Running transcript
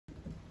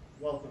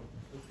Welcome.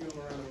 Let's give them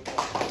a round of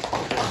applause.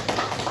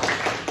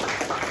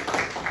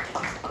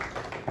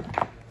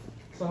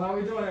 So how are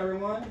we doing,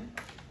 everyone?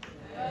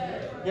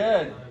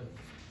 Good.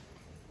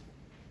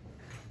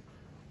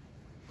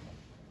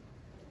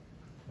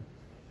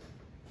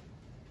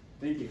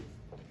 Thank you.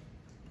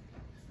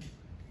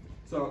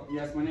 So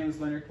yes, my name is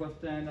Leonard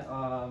Clifton.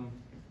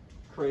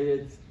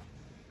 Created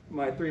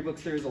my 3-book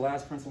series, The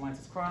Last Prince of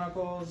Atlantis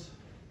Chronicles.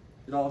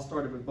 It all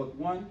started with book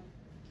 1.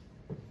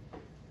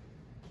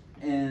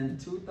 In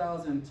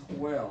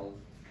 2012,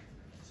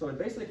 so it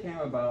basically came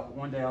about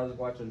one day I was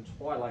watching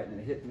Twilight and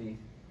it hit me.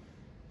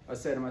 I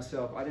said to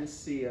myself, I didn't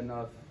see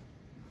enough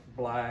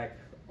black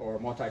or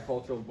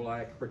multicultural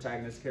black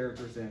protagonist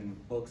characters in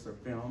books or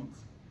films.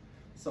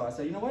 So I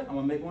said, you know what, I'm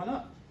gonna make one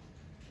up.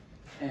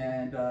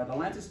 And the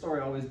Atlantis story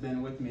always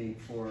been with me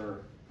for,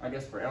 I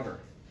guess, forever.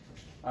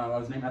 I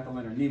was named after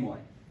Leonard Nimoy,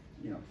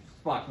 you know,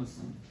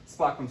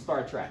 Spock from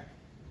Star Trek.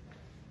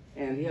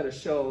 And he had a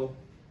show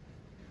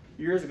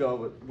years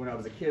ago when I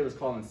was a kid. It was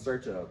called In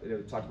Search Of.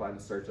 It talked about In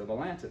Search of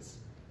Atlantis.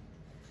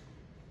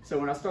 So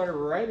when I started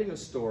writing a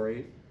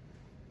story,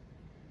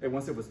 and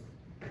once it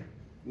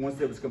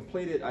was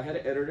completed, I had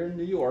an editor in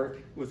New York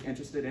who was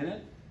interested in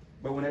it.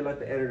 But when they let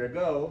the editor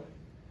go,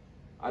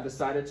 I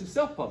decided to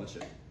self-publish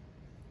it.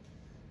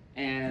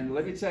 And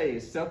let me tell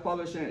you,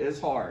 self-publishing is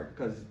hard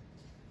because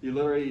you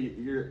literally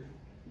you're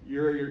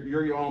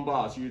your own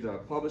boss. You're the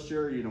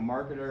publisher, you're the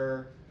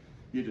marketer,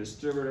 you're the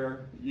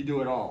distributor, you do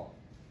it all.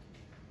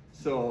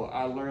 So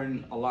I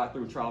learned a lot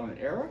through trial and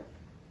error.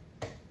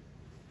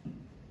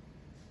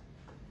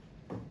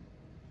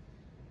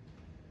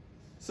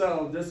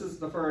 So this is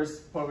the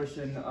first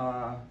publishing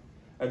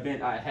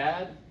event I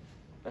had.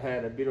 I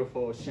had a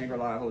beautiful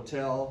Shangri-La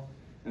hotel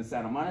in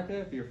Santa Monica.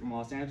 If you're from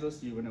Los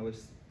Angeles, you would know where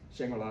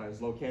Shangri-La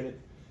is located.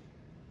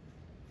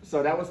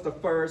 So that was the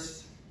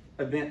first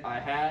event I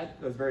had.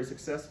 It was very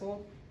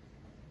successful.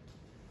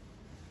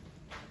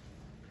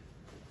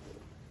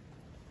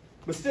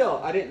 But still,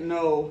 I didn't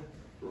know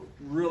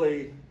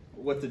really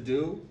what to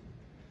do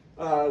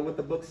with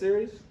the book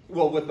series.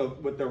 Well, with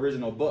the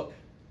original book.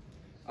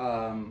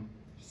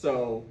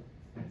 So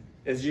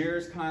as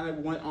years kind of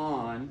went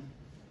on,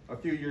 a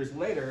few years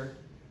later,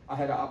 I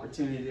had an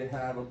opportunity to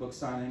have a book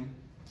signing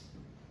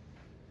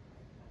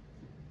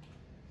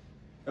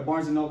at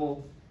Barnes &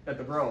 Noble at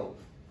the Grove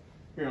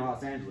here in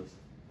Los Angeles.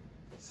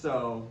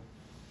 So,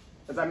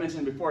 as I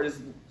mentioned before,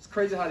 it's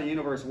crazy how the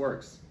universe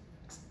works.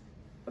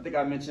 I think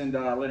I mentioned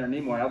Leonard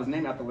Nimoy. I was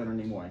named after Leonard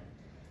Nimoy.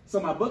 So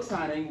my book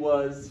signing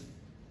was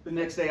the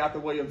next day after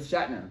William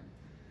Shatner.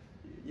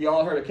 You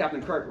all heard of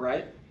Captain Kirk,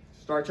 right?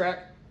 Star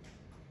Trek?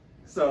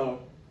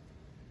 So,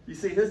 you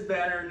see his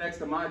banner next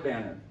to my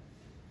banner.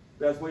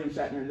 That's William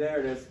Shatner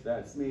there,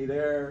 that's me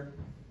there.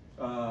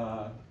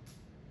 Friends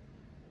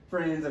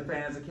and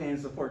fans that came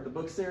to support the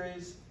book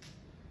series.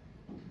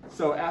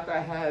 So after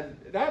I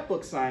had that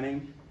book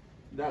signing,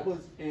 that was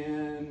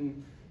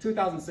in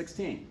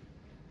 2016.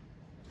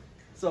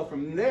 So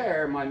from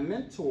there, my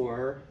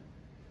mentor,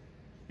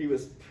 he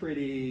was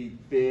pretty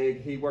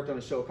big. He worked on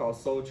a show called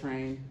Soul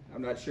Train.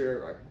 I'm not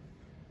sure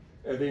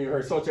if you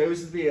heard Soul Train. It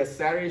used to be a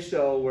Saturday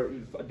show, where it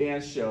was a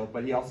dance show,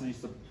 but he also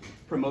used to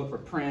promote for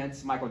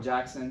Prince, Michael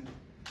Jackson.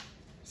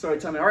 So he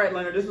told me, all right,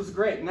 Leonard, this was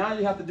great. Now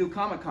you have to do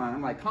Comic-Con.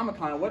 I'm like,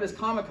 Comic-Con? What is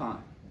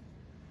Comic-Con?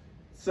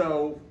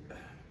 So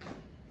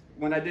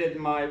when I did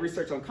my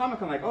research on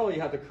Comic-Con, like, oh, you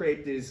have to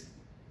create these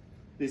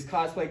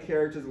cosplay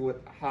characters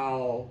with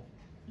how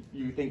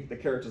you think the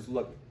characters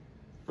look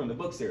from the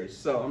book series.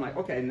 So I'm like,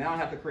 okay, now I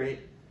have to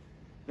create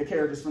the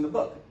characters from the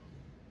book.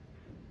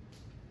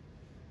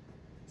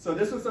 So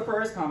this was the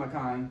first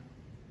Comic-Con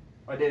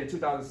I did in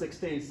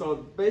 2016. So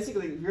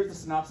basically, here's the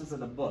synopsis of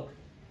the book.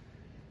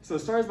 So it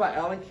starts by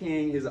Alan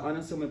King. He's an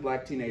unassuming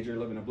black teenager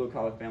living in a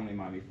blue-collar family in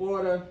Miami,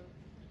 Florida.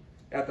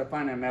 After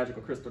finding a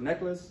magical crystal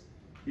necklace,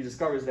 he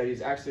discovers that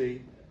he's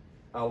actually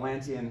an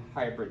Atlantean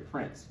hybrid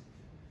prince.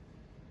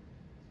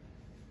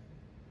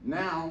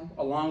 Now,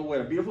 along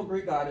with a beautiful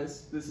Greek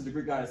goddess, this is the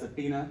Greek goddess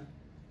Athena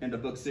in the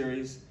book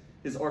series,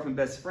 his orphan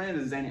best friend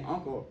and his zany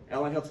uncle,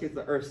 Alan helps keep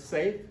the earth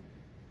safe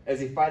as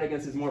he fights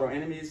against his mortal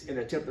enemies in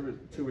an attempt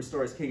to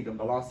restore his kingdom,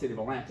 the lost city of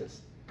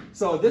Atlantis.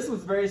 So this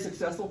was very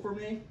successful for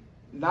me,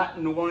 not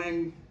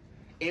knowing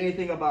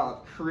anything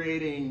about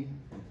creating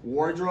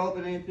wardrobe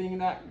and anything,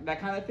 that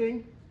kind of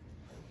thing.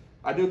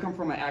 I do come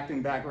from an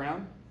acting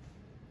background.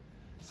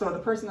 So the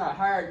person I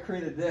hired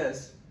created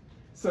this.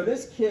 So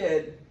this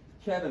kid,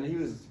 Kevin, he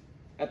was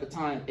at the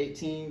time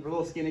 18, a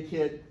little skinny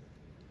kid.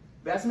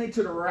 That's me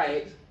to the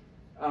right.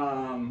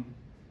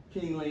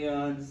 King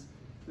Leon's.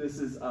 This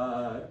is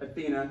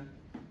Athena,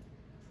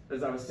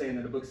 as I was saying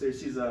in the book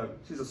series. She's a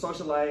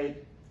socialite.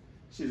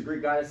 She's a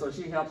Greek goddess, so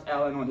she helps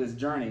Alan on his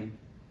journey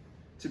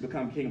to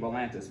become king of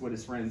Atlantis with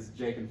his friends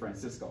Jake and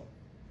Francisco.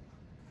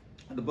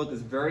 The book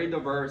is very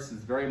diverse,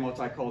 it's very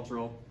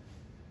multicultural.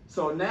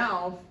 So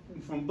now,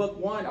 from book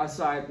 1, I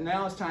decided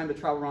now it's time to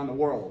travel around the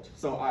world.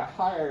 So I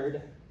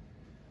hired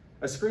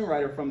a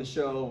screenwriter from the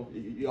show.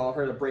 You all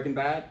heard of Breaking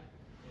Bad?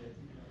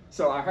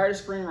 So I hired a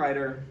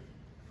screenwriter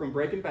from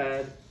Breaking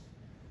Bad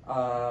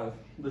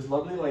this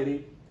lovely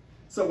lady.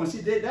 So when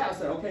she did that, I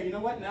said, okay, you know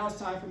what? Now it's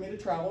time for me to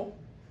travel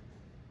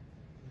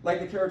like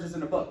the characters in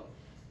the book.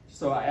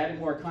 So I added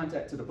more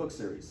content to the book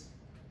series.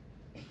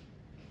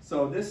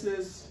 So this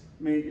is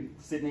me in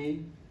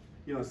Sydney,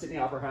 Sydney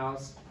Opera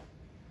House.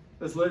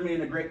 This is literally me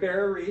in the Great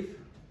Barrier Reef.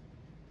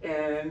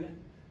 And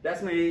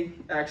that's me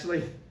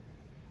actually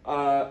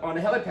on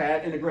the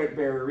helipad in the Great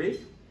Barrier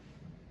Reef.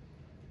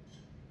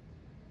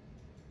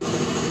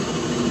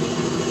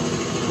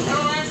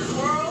 Hello, Atlantis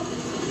world.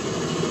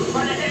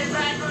 We're to head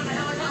back on the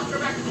helicopter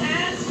back to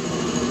Cairns.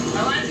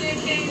 Atlantean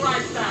King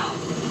lifestyle.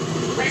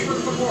 Thanks for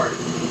the support.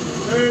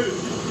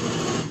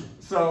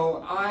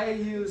 So I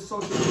use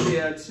social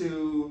media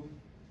to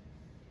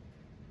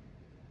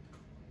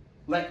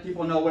let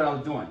people know what I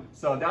was doing.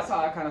 So that's how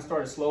I kind of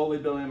started slowly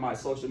building my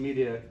social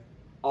media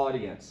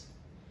audience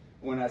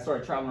when I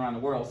started traveling around the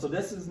world. So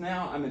this is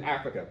now, I'm in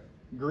Africa,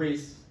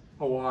 Greece,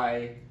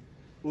 Hawaii.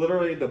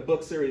 Literally the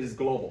book series is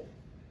global.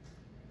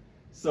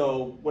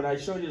 So when I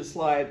showed you the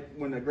slide,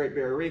 when the Great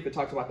Barrier Reef, it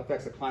talks about the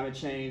effects of climate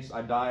change.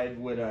 I died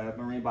with a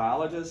marine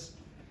biologist.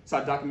 So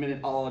I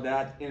documented all of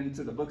that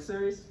into the book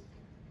series.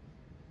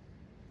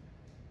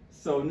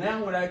 So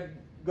now when I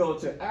go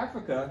to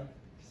Africa,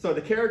 so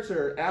the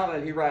character,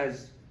 Alan, he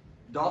rides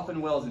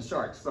dolphin, whales, and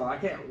sharks. So I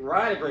can't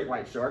ride a great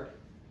white shark.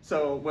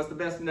 So what's the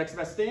next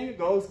best thing? It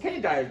goes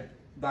cave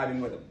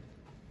diving with him.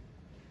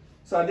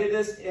 So I did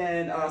this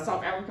in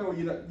South Africa.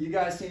 You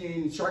guys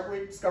seen Shark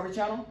Week, Discovery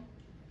Channel?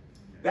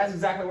 That's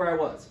exactly where I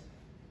was,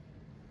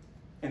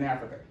 in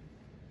Africa.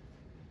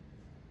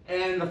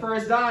 And the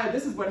first dive,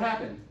 this is what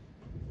happened.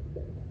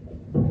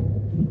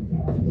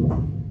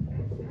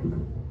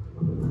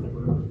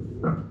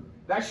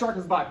 That shark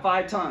was about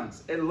 5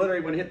 tons. It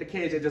literally, when it hit the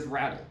cage, it just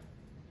rattled.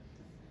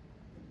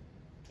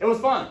 It was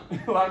fun.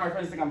 A lot of my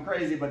friends think I'm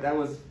crazy, but that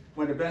was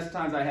one of the best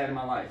times I had in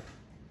my life.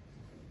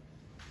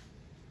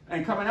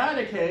 And coming out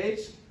of the cage,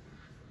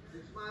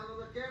 You smile on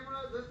the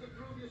camera, this to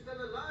prove you're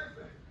still alive.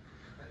 I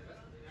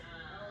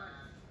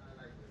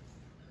like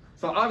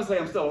this. so obviously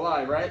I'm still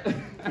alive, right?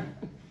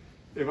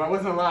 If I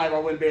wasn't alive, I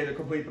wouldn't be able to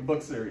complete the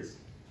book series.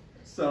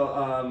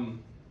 So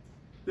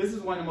this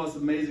is one of the most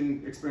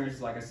amazing experiences,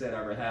 like I said,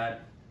 I ever had.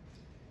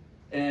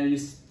 And you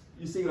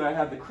see where I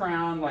have the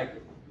crown,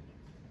 like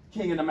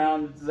King of the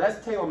Mountains.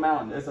 That's Table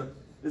Mountain.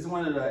 It's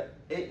one of the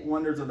 8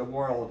 wonders of the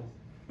world.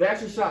 They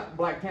actually shot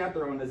Black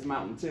Panther on this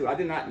mountain too. I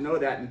did not know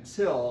that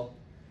until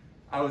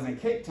I was in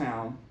Cape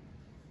Town,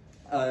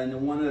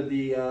 and one of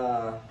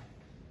the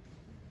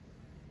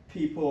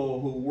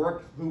people who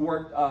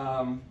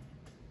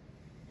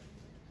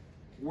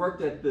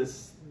worked at the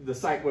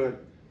site where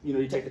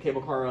you take the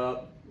cable car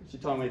up. She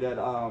told me that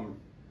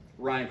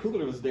Ryan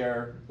Coogler was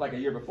there like a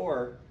year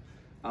before,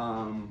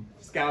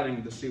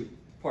 scouting to shoot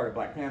part of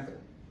Black Panther.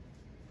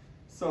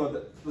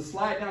 So the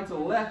slide down to the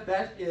left,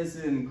 that is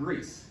in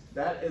Greece.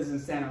 That is in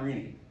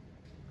Santorini.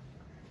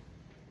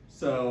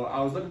 So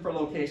I was looking for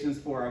locations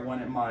for, I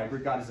wanted my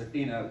Greek goddess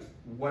Athena,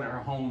 one of her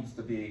homes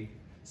to be,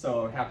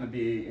 so it happened to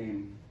be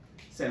in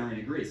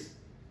Santorini, Greece.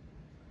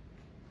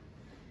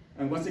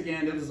 And once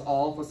again, this is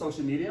all for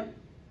social media,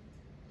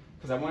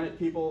 because I wanted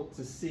people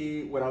to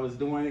see what I was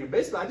doing. And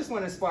basically, I just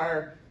want to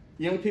inspire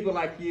young people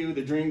like you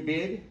to dream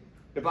big.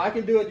 If I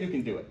can do it, you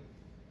can do it.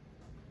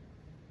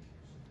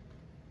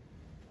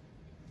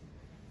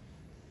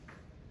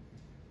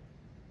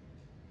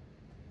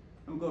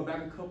 I'm going to go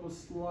back a couple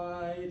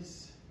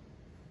slides.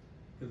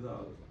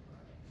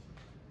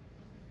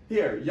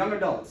 Here, young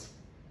adults.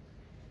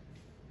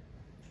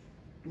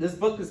 This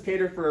book is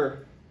catered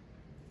for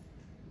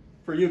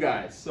you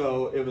guys.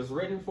 So it was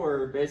written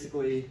for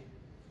basically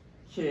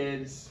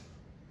kids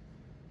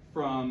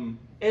from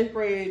 8th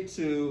grade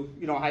to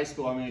high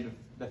school. I mean,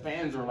 the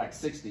fans are like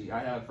 60. I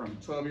have from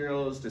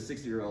 12-year-olds to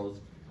 60-year-olds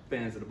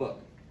fans of the book.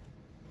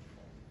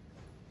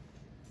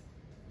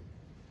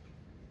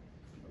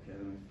 Okay,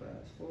 let me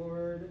fast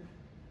forward.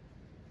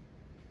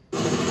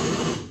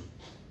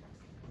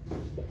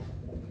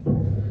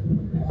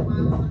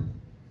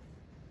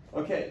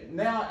 Okay,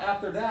 now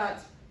after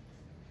that,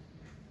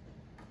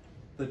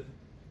 the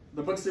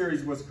book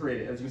series was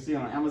created. As you can see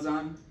on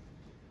Amazon,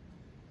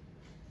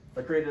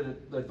 I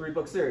created the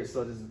 3-book series.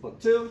 So this is book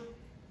 2.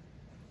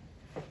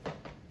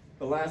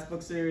 The last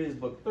book series is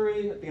book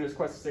 3. I think it was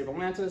Quest to Save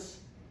Atlantis.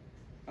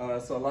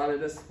 So a lot of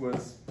this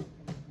was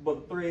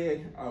book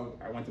 3.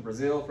 I went to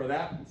Brazil for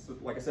that. So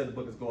like I said, the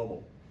book is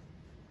global.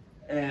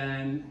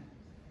 And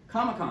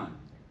Comic-Con.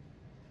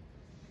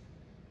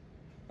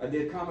 I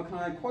did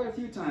Comic-Con quite a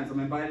few times. I'm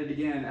invited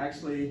again.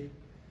 Actually,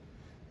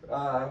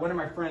 one of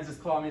my friends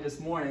just called me this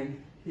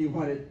morning. He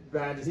wanted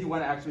badges. He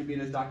wanted to actually be in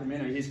this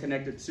documentary. He's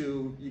connected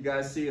to, you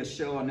guys see a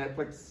show on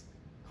Netflix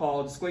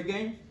called Squid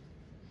Game?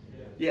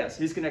 Yeah. Yes,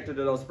 he's connected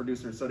to those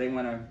producers, so they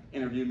want to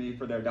interview me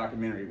for their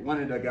documentary.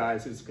 One of the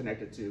guys who's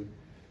connected to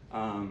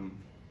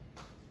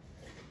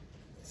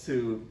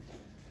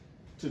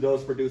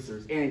those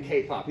producers, and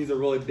K-pop. He's a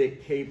really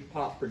big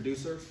K-pop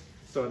producer,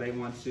 so they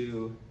want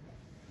to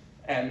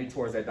add me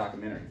towards that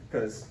documentary.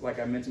 Because, like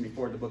I mentioned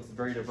before, the book's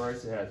very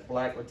diverse. It has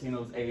Black,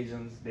 Latinos,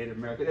 Asians, Native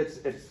American. It's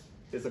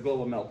It's a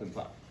global melting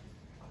pot.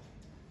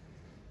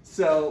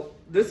 So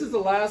this is the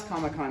last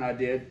Comic-Con I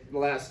did, the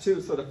last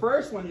two. So the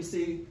first one you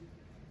see,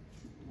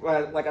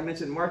 like I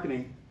mentioned,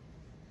 marketing,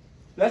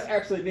 that's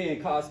actually me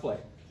in cosplay.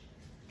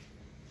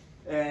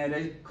 And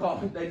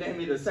they named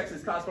me the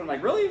sexiest cosplay. I'm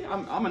like, really?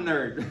 I'm a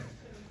nerd.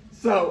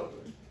 So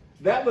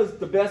that was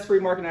the best free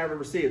marketing I ever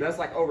received. That's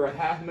like over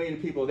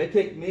 500,000 people. They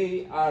picked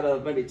me out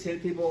of maybe 10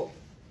 people.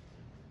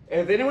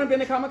 Has anyone been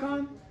to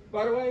Comic-Con,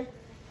 by the way?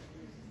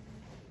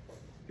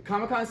 The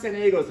Comic-Con San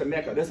Diego is the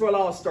Mecca. That's where it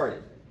all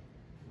started.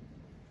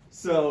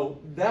 So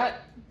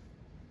that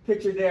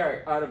picture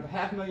there, out of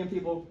 500,000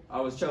 people,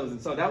 I was chosen.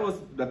 So that was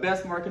the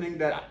best marketing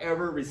that I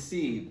ever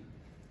received.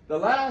 The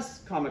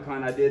last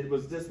Comic-Con I did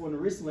was this one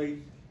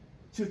recently,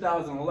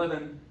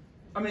 2011.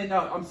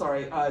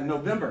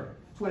 November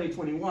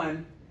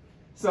 2021.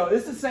 So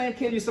it's the same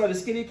kid. You saw the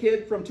skinny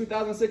kid from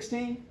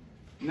 2016.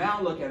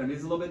 Now look at him.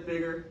 He's a little bit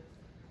bigger.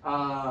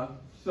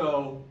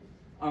 So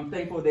I'm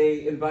thankful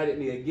they invited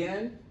me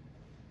again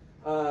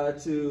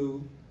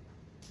to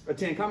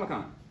attend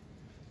Comic-Con.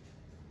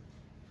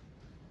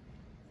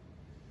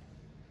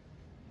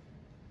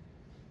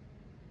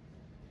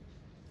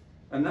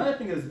 Another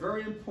thing that's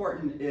very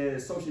important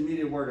is social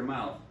media word of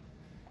mouth.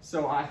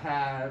 So I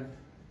have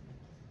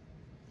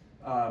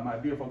my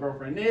beautiful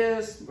girlfriend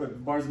is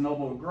with Barnes &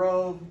 Noble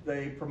Grove.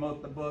 They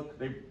promote the book.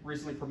 They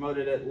recently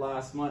promoted it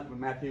last month with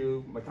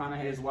Matthew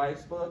McConaughey's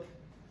wife's book.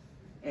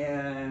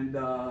 And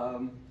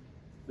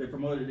they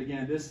promoted it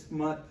again this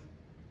month.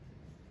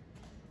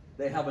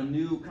 They have a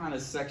new kind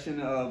of section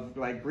of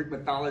like Greek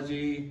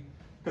mythology,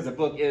 because the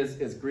book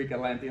is Greek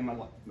Atlantean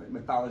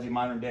mythology,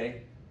 modern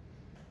day.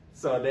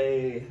 So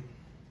they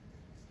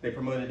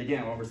promoted it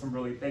again, what we're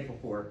really thankful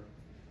for.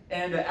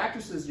 And the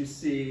actresses you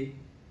see,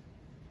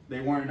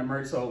 they wearing the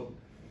merch. So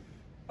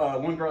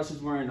one girl, she's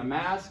wearing a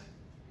mask,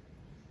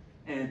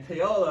 and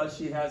Paola,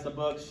 she has the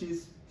book.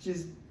 She's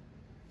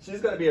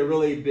going to be a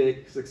really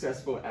big,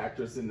 successful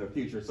actress in the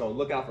future. So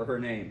look out for her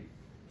name.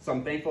 So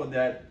I'm thankful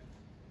that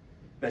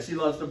she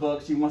loves the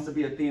book. She wants to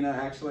be Athena,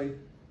 actually.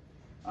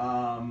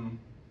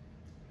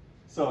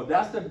 So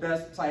that's the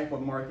best type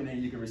of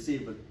marketing you can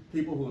receive, with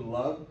people who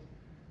love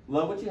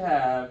what you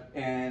have,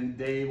 and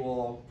they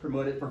will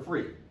promote it for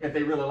free if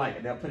they really like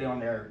it. They'll put it on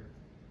their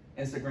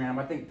Instagram.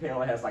 I think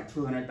Paola has like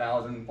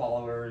 200,000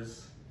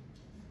 followers,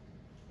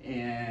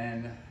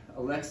 and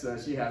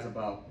Alexa, she has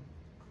about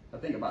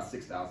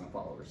 6,000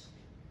 followers.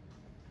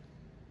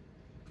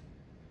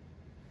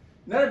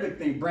 Another big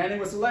thing, branding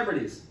with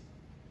celebrities.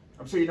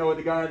 I'm sure you know what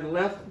the guy on the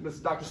left, this is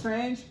Dr.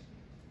 Strange,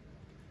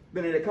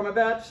 Benedict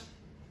Cumberbatch.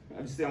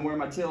 You see I'm wearing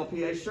my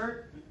TLPA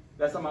shirt.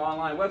 That's on my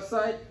online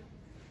website.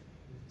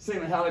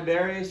 Same with Halle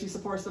Berry, she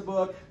supports the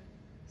book.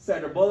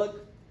 Sandra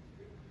Bullock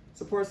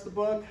supports the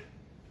book.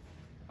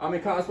 I'm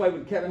in cosplay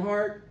with Kevin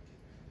Hart.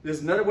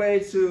 There's another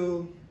way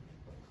to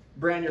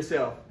brand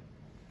yourself,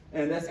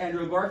 and that's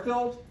Andrew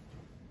Garfield.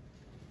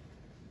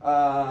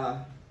 Let's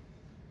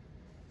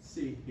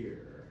see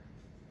here.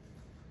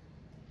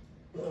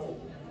 I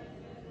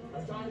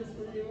signed this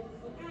for you.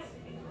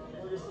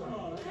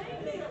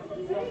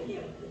 Thank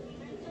you.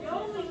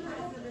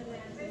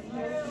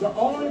 The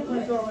only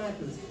Prince of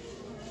Atlantis.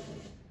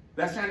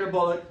 That's Sandra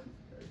Bullock.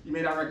 You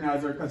may not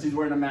recognize her because she's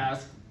wearing a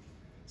mask,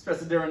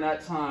 especially during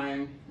that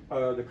time,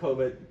 the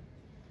COVID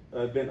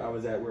event I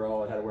was at, we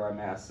all had to wear a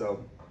mask.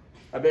 So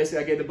I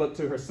gave the book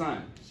to her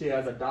son. She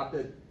has an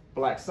adopted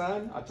black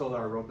son. I told her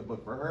I wrote the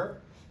book for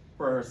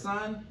her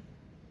son,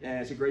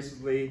 and she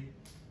graciously,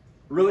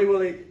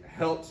 really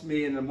helped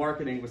me in the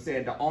marketing with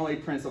saying the only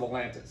Prince of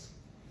Atlantis.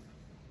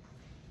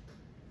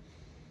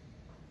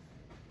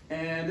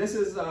 And this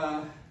is,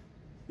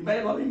 you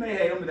may love him, you may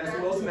hate him, but that's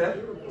Will Smith.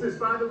 To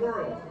inspire the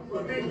world.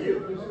 Well, thank you.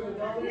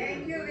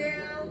 Thank you,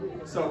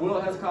 Will. So Will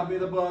has a copy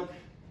of the book.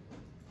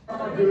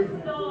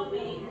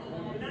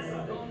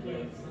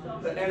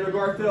 Andrew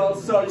Garfield.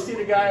 So you see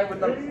the guy with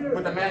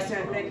the mask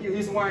saying thank you.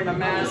 He's wearing a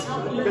mask.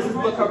 This is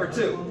book cover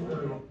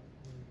 2.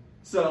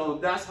 So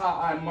that's how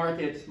I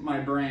market my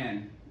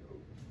brand.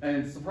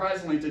 And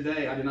surprisingly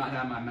today I did not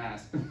have my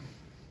mask,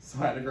 so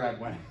I had to grab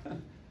one.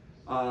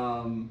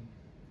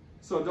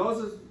 So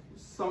those are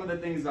some of the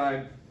things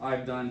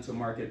I've done to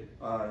market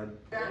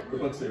the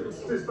book series.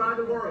 To inspire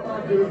the world.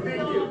 Well,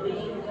 thank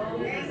you.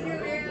 Thank you,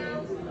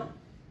 Will.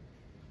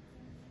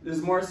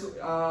 There's more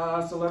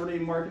celebrity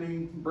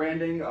marketing,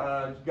 branding.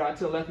 Guy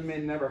to the left of me,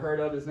 never heard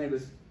of. His name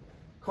is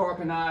Carl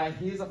Kanai.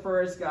 He's the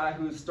first guy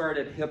who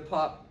started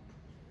hip-hop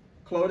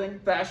clothing,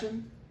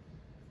 fashion.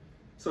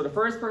 So the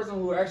first person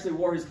who actually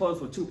wore his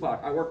clothes was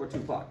Tupac. I work with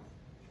Tupac.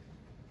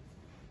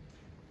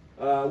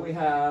 We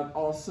have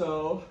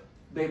also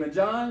Daymond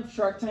John,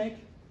 Shark Tank.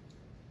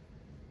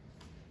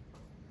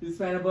 He's a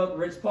fan of the book.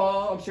 Rich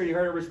Paul, I'm sure you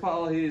heard of Rich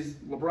Paul. He's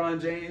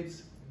LeBron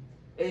James'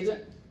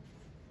 agent.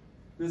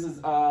 This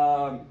is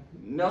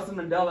Nelson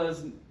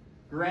Mandela's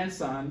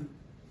grandson.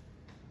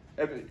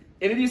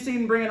 Any of you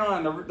seen Bring It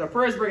On, the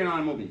first Bring It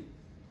On movie?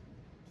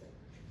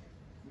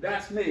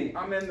 That's me.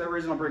 I'm in the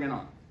original Bring It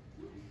On.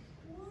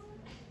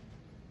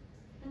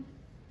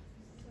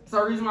 So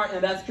the reason why,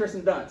 and that's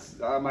Kirsten Dunst,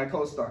 my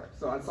co-star.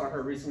 So I saw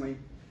her recently.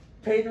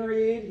 Peyton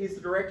Reed, he's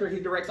the director. He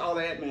directs all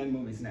the Ant-Man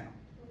movies now.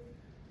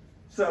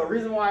 So the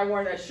reason why I'm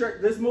wearing that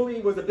shirt, this movie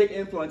was a big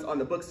influence on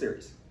the book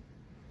series.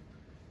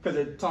 Because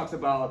it talks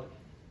about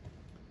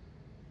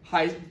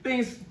high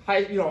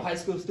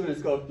school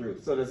students go through.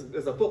 So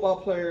there's a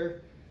football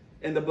player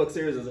in the book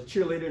series, there's a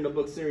cheerleader in the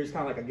book series,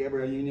 kind of like a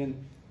Gabrielle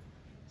Union.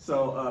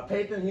 So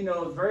Peyton, he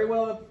knows very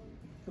well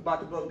about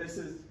the book. This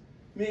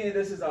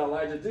is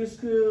Elijah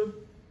Dushku.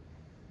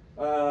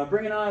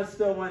 Bring It On is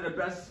still one of the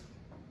best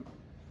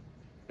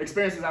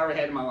experiences I ever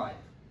had in my life.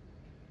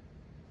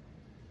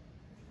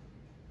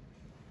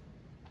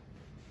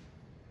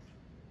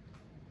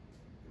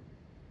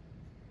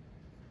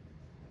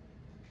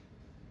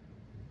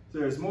 So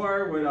there's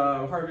more with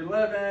Harvey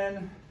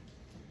Levin,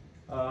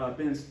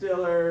 Ben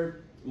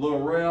Stiller,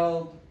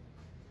 L'Oreal,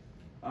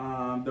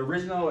 the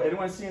original.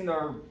 Anyone seen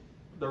the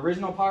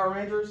original Power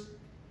Rangers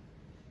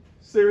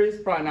series?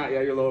 Probably not.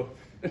 Yeah, you're a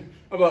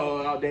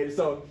little outdated.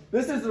 So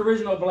this is the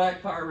original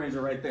Black Power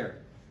Ranger right there,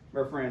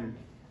 my friend.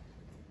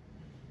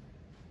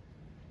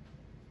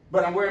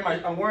 But I'm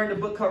wearing the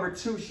book cover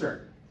 2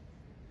 shirt.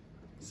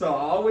 So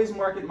I always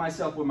market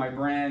myself with my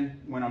brand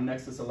when I'm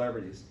next to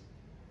celebrities.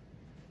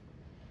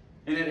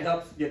 And it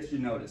helps get you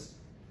noticed.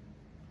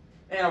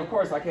 And of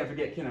course, I can't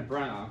forget Kenneth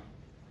Branagh.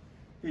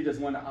 He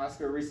just won the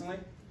Oscar recently.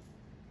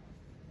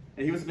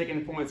 And he was a big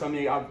influence on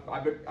me.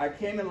 I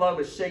came in love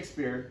with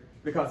Shakespeare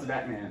because of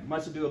that man.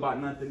 Much Ado About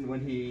Nothing,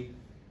 when he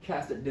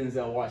casted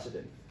Denzel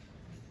Washington.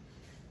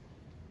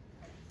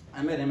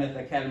 I met him at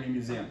the Academy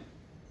Museum.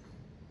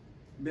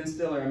 Ben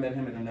Stiller, I met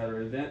him at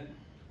another event.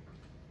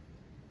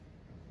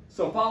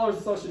 So followers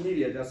of social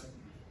media,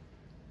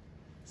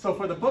 so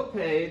for the book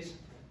page,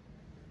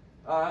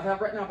 I have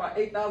right now about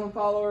 8,000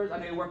 followers. I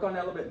need to work on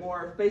that a little bit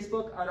more.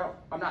 Facebook,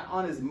 I'm not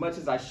on as much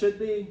as I should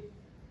be.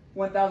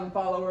 1,000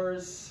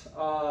 followers.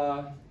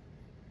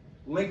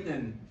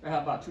 LinkedIn, I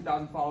have about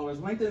 2,000 followers.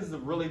 LinkedIn is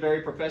really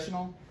very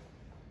professional.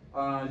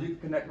 You can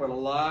connect with a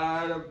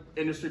lot of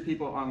industry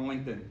people on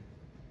LinkedIn.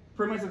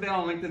 Pretty much if they're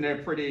on LinkedIn,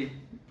 they're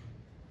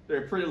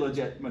pretty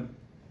legit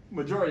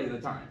majority of the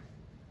time.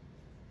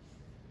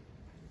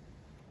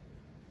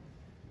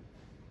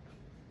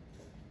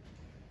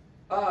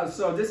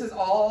 So this is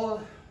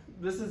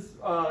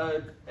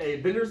a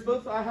vendor's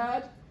booth I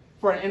had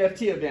for an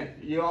NFT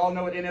event. You all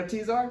know what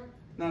NFTs are?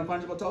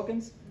 Non-fungible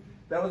tokens?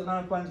 That was a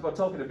non-fungible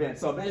token event.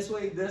 So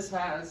basically this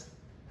has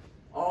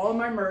all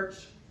my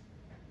merch,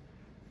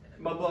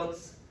 my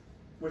books,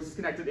 which is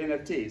connected to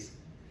NFTs.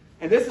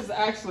 And this is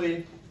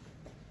actually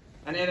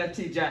an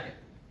NFT jacket.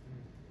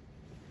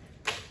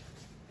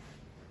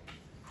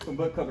 From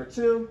book cover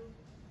 2.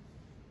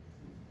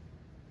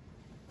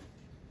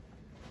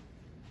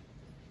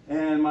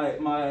 And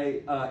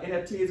my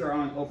NFTs are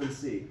on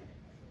OpenSea.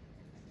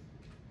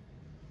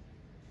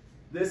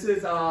 This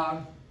is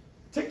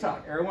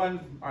TikTok. Everyone,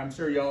 I'm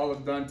sure y'all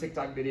have done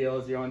TikTok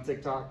videos. You're on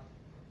TikTok.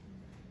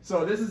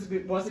 So this is,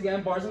 once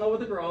again, Barnes & Noble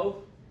The Grove.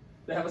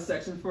 They have a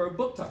section for a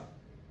book talk.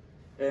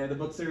 And the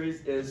book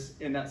series is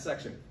in that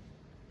section.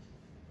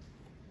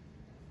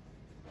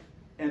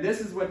 And this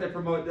is what they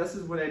promote. This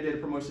is what I did a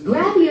promotion.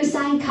 Grab your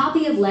signed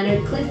copy of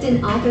Leonard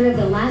Clifton, author of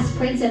The Last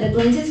Prince of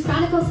Atlantis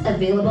Chronicles,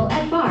 available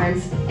at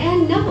Barnes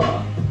and Noble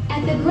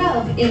at the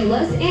Grove in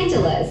Los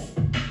Angeles.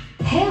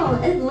 Hail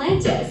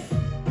Atlantis!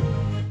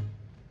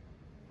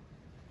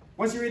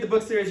 Once you read the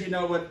book series, you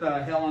know what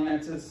the Hail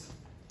Atlantis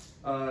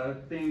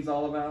theme's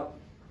all about.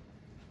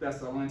 That's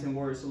the Atlantean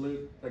warrior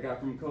salute I got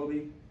from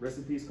Kobe. Rest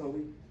in peace,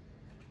 Kobe.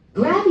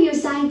 Grab your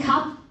signed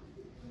copy.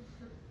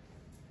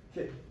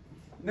 Okay.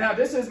 Now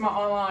this is my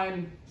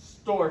online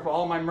store for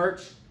all my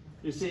merch.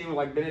 You see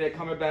like Benedict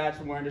Cumberbatch,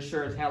 I'm wearing the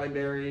shirts, Halle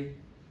Berry.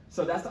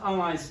 So that's the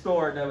online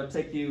store that would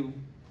take you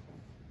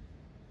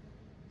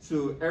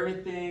to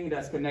everything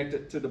that's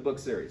connected to the book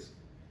series.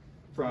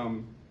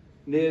 From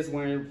Niz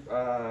wearing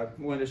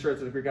one of the shirts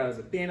of the Greek goddess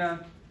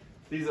Athena.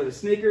 These are the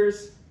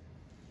sneakers.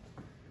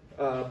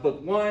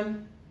 Book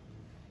 1.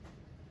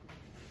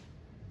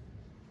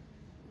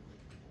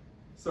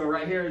 So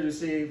right here you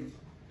see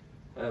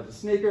the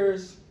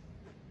sneakers,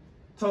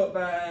 tote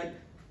bag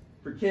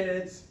for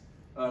kids,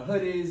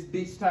 hoodies,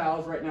 beach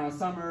towels right now in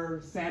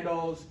summer,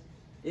 sandals,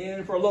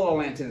 and for little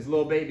lanterns,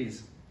 little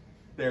babies,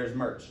 there's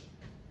merch.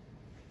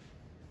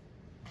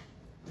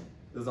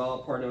 This is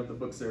all part of the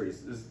book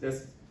series.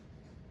 This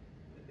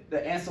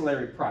the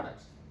ancillary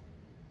products.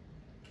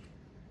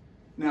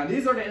 Now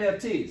these are the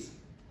NFTs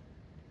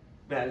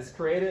that is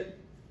created.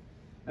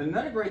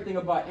 Another great thing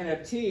about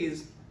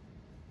NFTs,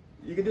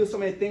 you can do so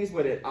many things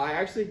with it. I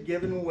actually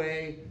given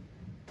away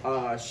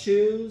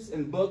shoes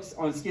and books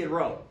on Skid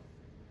Row.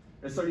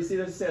 And so you see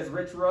this says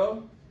Rich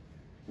Row.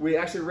 We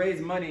actually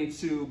raise money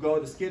to go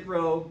to Skid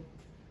Row,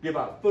 give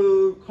out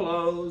food,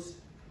 clothes,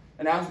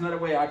 and that's another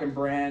way I can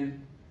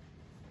brand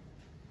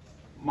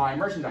my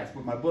merchandise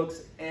with my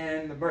books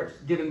and the merch,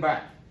 giving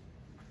back.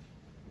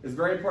 It's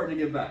very important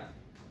to give back.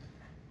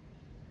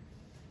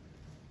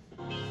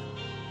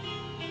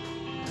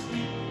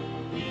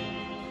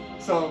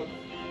 So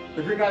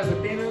The Greek Goddess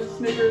Athena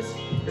sneakers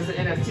is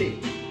an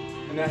NFT.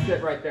 And that's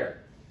it right there.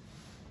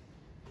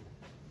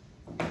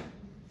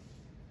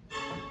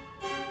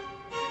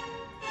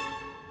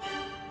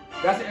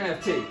 That's an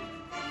NFT.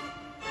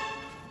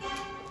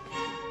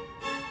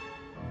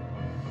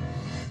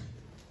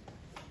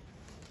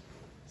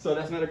 So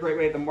that's another great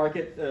way to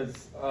market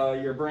as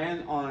your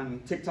brand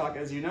on TikTok,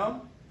 as you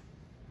know.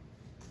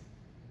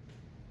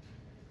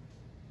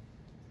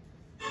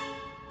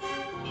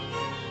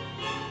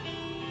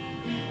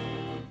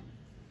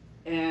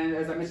 And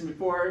as I mentioned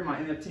before, my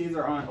NFTs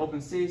are on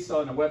OpenSea, so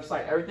on the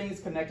website, everything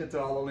is connected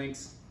to all the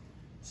links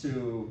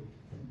to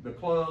the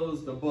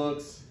clothes, the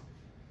books,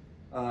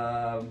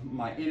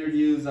 my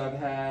interviews I've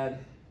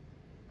had.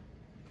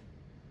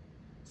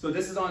 So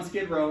this is on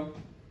Skid Row.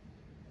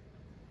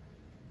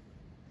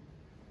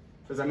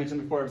 As I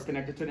mentioned before, it's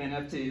connected to the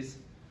NFTs.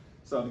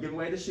 So I'm giving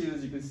away the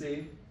shoes, you can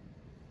see.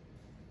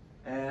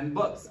 And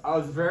books. I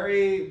was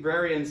very,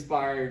 very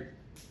inspired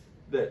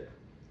that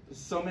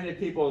so many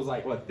people was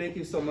like, well, thank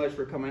you so much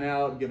for coming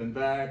out, giving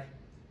back.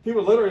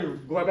 People literally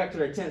going back to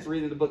their tents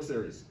reading the book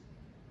series.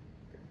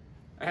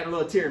 I had a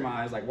little tear in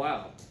my eyes, like,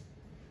 wow.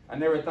 I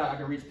never thought I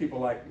could reach people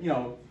like, you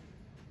know,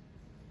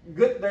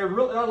 good. There are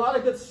a lot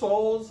of good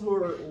souls who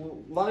are, a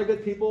lot of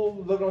good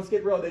people living on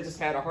Skid Row. They just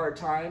had a hard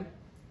time.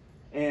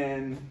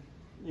 And,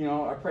 you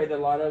know, I pray that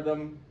a lot of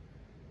them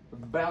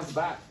bounce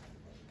back.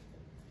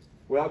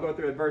 We all go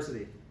through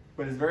adversity,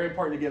 but it's very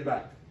important to give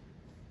back.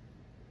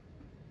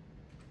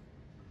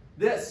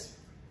 This,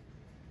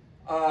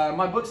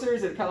 my book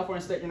series at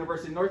California State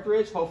University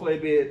Northridge, hopefully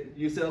it'll be at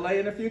UCLA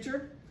in the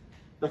future.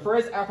 The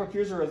first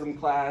Afrofuturism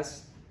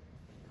class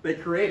they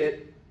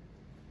created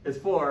is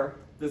for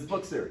this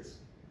book series.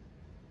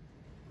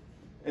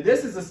 And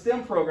this is a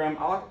STEM program.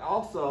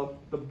 Also,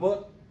 the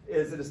book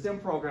is a STEM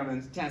program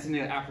in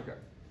Tanzania, Africa.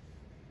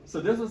 So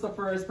this was the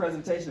first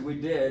presentation we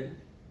did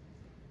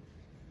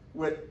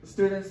with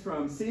students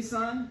from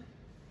CSUN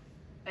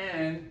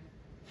and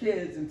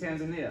kids in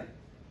Tanzania.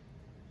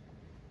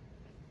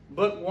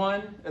 Book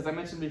 1, as I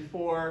mentioned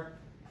before,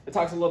 it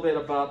talks a little bit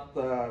about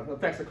the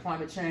effects of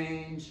climate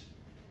change.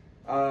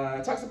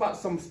 It talks about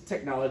some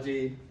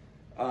technology,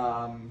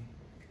 some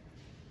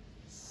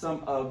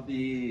of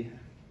the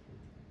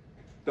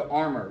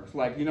armor,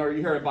 like, you know,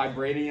 you heard of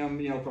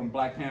vibranium, you know, from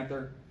Black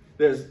Panther.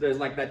 There's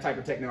like that type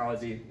of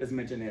technology is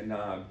mentioned in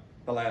the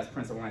last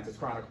Prince of Atlantis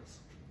Chronicles,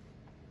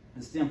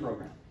 the STEM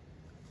program.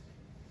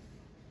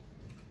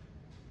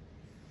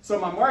 So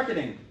my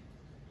marketing.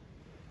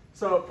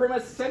 So pretty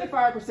much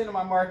 75% of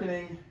my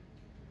marketing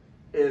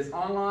is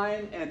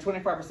online and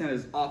 25%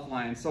 is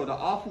offline. So the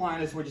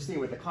offline is what you see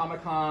with the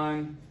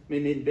Comic-Con,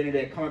 maybe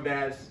Benedict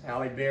Cumberbatch,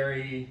 Halle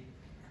Berry,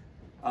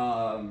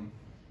 all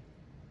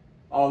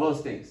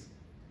those things.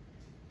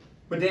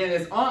 But then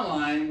it's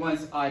online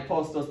once I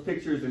post those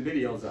pictures and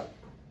videos up.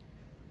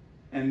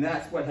 And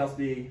that's what helps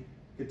me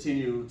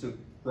continue to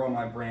grow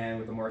my brand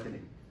with the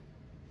marketing.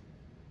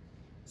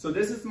 So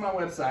this is my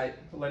website,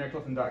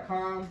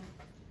 leonardclifton.com.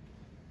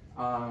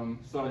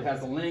 So it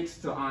has the links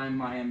to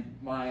my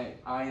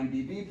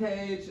IMDb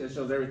page. It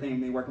shows everything,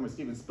 me working with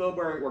Steven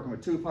Spielberg, working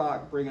with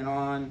Tupac, Bring It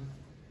On,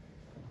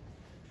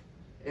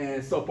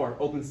 and so forth.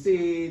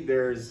 OpenSea,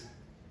 there's,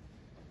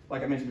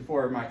 like I mentioned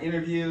before, my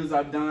interviews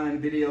I've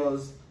done,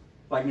 videos,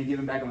 like me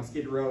giving back on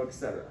Skid Row,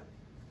 etc.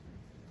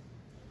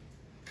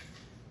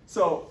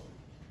 So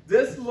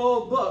this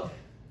little book,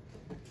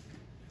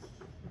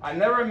 I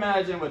never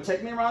imagined would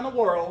take me around the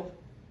world,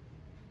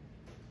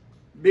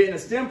 be in a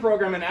STEM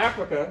program in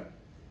Africa.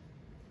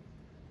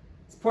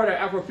 It's part of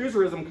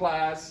Afrofuturism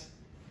class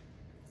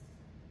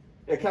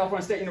at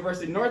California State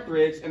University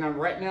Northridge, and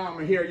right now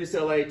I'm here at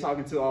UCLA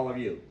talking to all of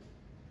you.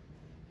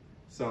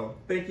 So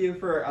thank you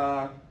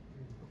for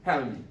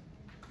having me.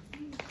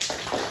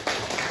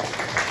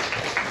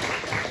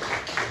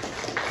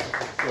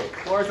 So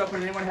floor is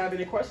open. Anyone have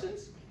any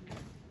questions?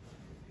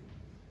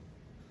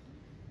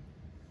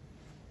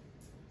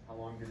 How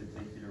long did it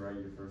take you to write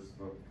your first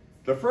book?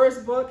 The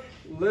first book,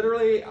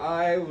 literally,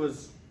 I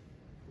was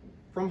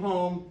from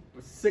home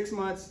for 6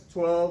 months,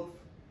 12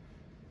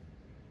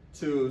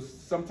 to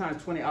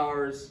sometimes 20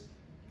 hours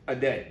a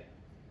day,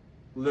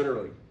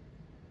 literally,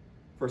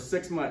 for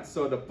 6 months.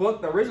 So the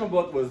book, the original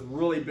book was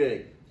really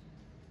big.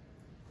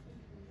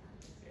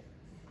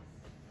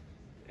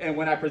 And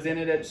when I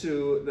presented it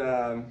to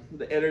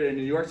the editor in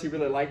New York, she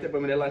really liked it, but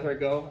when they let her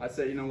go, I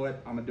said, you know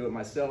what, I'm gonna do it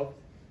myself.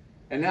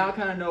 And now I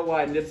kind of know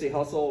why Nipsey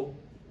Hussle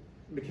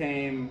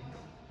became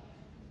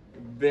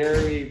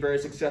very, very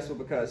successful,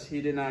 because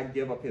he did not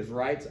give up his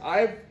rights.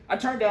 I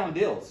turned down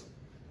deals.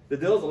 The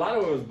deals, a lot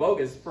of it was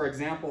bogus. For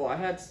example, I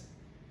had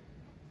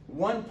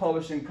one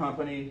publishing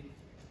company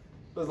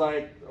was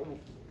like,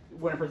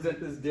 when I present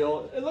this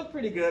deal, it looked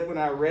pretty good when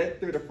I read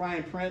through the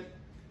fine print.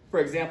 For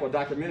example, a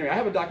documentary. I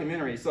have a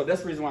documentary, so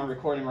that's the reason why I'm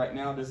recording right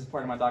now. This is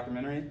part of my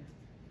documentary.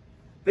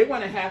 They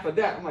wanted half of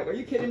that. I'm like, are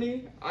you kidding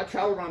me? I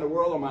travel around the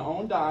world on my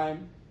own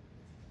dime,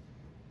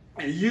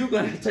 and you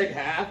gonna take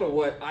half of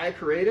what I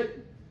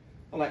created?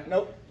 I'm like,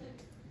 nope.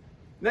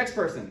 Next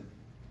person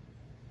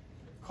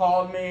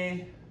called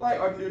me like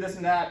I can do this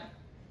and that.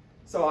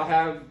 So I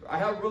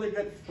have really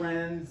good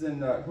friends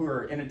and who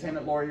are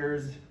entertainment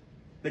lawyers.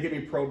 They give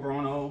me pro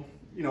bono,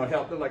 you know,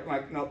 help. They're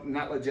like, no,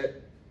 not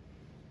legit.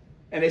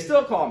 And they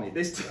still call me.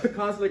 They still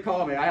constantly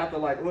call me. I have to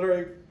like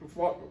literally,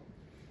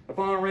 the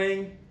phone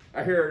ring,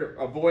 I hear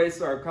a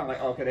voice or kind of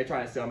like, okay, they're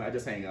trying to sell me. I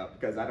just hang up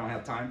because I don't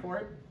have time for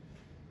it.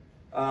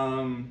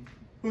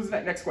 Who's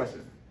the next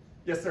question?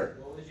 Yes, sir.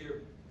 What was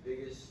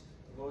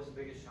the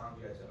biggest challenge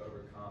you had to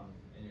overcome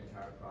in your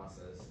entire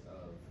process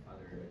of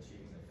either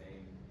achieving the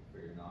fame for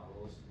your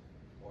novels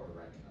or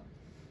writing them?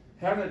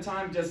 Having the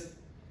time just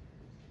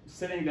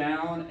sitting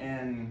down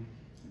and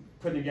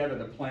putting together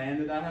the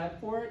plan that I had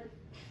for it.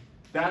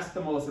 That's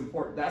the most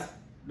important. That's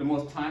the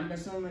most time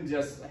consuming.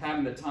 Just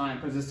having the time,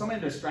 because there's so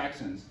many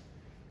distractions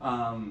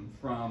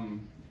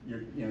from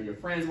your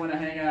friends want to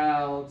hang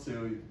out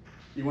to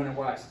you want to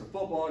watch the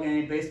football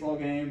game, baseball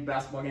game,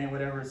 basketball game,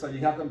 whatever. So you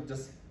have to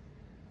just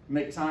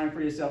make time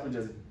for yourself and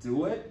just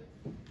do it.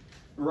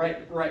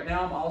 Right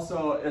now, I'm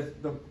also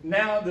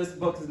now this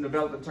book is in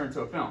development to turn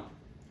to a film,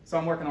 so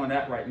I'm working on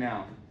that right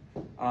now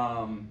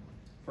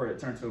for it to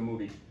turn to a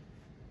movie.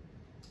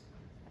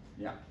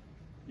 Yeah.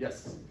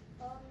 Yes. Do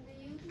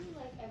you do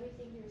like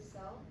everything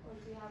yourself, or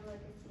do you have like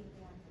a team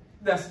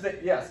behind you?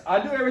 Yes, I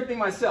do everything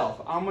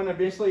myself. I'm gonna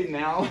eventually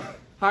now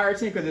hire a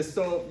team because it's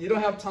you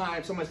don't have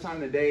so much time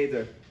in the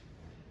day.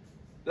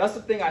 That's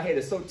the thing I hate.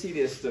 It's so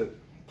tedious to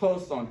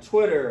post on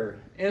Twitter,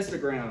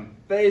 Instagram,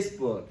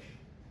 Facebook,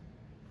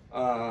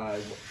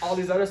 all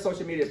these other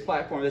social media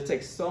platforms. It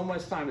takes so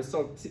much time. It's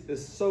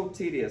so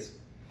tedious.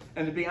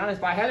 And to be honest,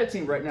 if I had a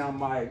team right now,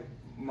 my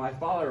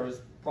father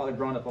was probably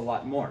grown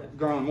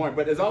more.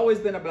 But it's always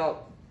been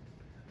about.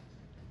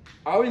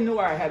 I always knew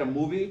I had a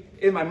movie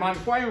in my mind.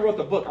 Before I even wrote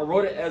the book, I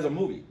wrote it as a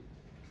movie.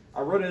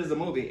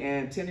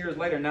 And 10 years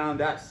later, now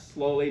that's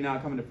slowly now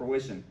coming to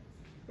fruition.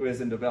 It was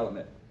in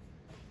development.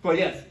 But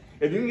yes,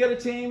 if you can get a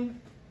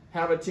team,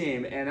 have a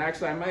team. And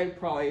actually, I might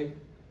probably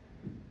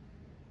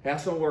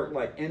have some work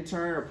like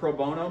intern or pro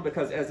bono,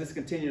 because as this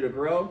continues to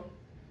grow,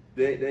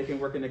 they can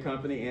work in the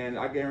company, and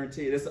I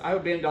guarantee this. I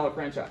have $1 billion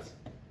franchise.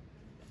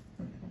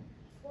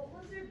 What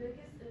was your biggest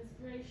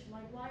inspiration?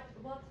 Like,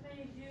 what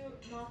made you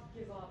not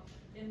give up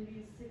in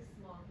these 6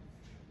 months?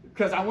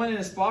 Because I want to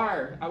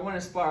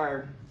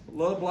inspire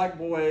little black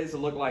boys to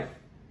look like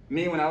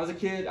me when I was a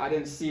kid. I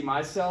didn't see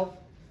myself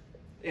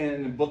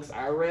in the books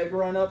I read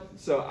growing up,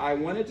 so I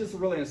wanted just to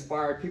really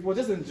inspire people,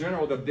 just in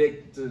general, to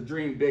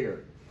dream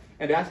bigger,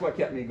 and that's what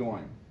kept me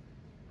going.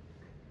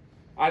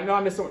 I know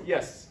I missed someone.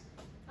 Yes.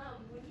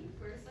 When you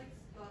first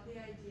thought the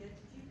idea,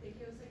 did you think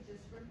it was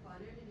just for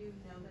fun, or did you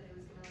know that it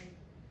was gonna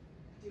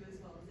do as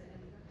well as it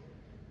ended up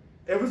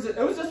doing?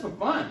 It was just for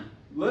fun.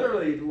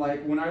 Literally,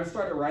 like when I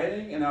started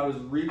writing and I was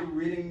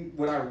reading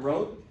what I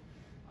wrote,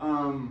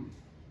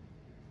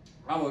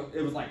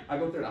 it was like I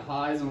go through the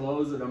highs and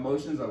lows of the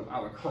emotions. I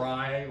would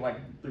cry like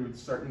through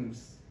certain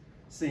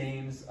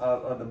scenes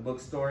of the book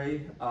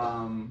story,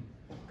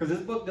 because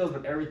this book deals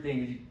with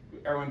everything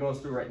everyone goes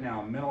through right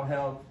now: mental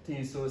health,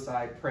 teen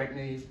suicide,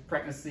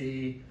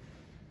 pregnancy,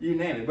 you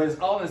name it. But it's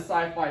all in a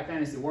sci-fi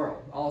fantasy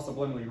world, all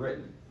subliminally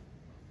written.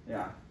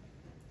 Yeah.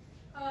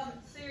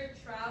 So you're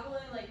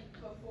traveling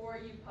before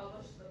you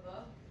published the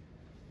book?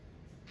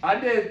 I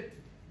did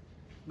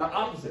the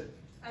opposite,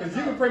 because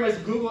you can pretty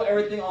much Google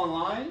everything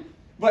online.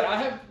 But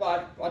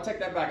I'll take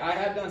that back. I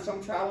have done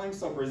some traveling.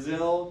 So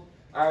Brazil,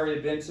 I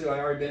already been to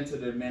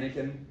the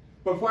Dominican.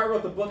 Before I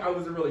wrote the book, I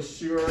wasn't really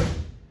sure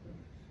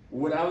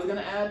what I was going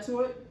to add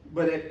to it,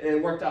 but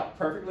it worked out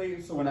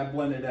perfectly. So when I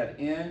blended that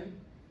in,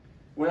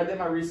 when I did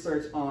my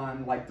research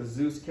on the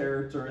Zeus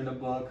character in the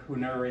book, who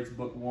narrates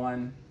book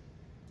 1,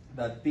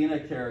 the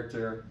Athena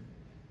character,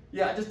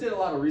 yeah, I just did a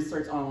lot of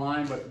research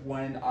online. But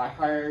when I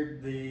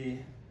hired the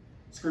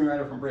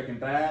screenwriter from Breaking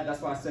Bad, that's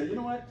why I said, you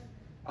know what?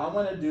 I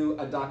want to do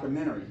a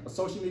documentary, a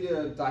social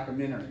media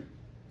documentary.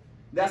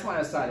 That's when I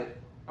decided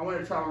I want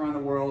to travel around the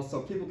world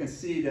so people can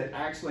see that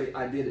actually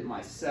I did it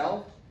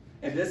myself.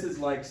 And this is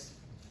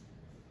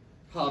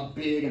how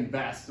big and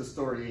vast the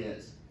story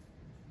is.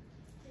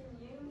 Can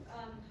you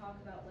talk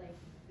about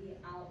the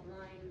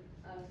outline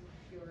of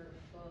your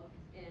book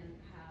and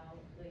how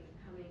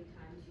many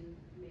times you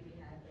maybe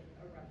had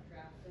a rough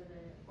draft of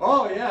it?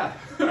 Oh yeah.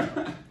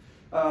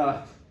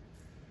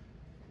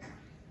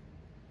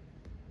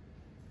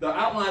 The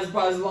outline is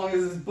probably as long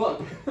as this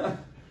book.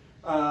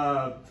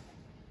 I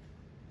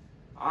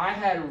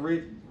had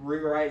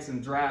rewrites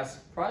and drafts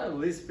probably at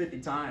least 50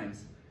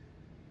 times.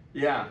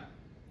 Yeah,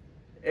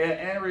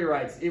 and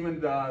rewrites. Even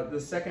the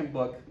second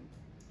book,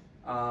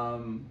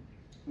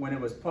 when it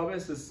was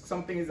published,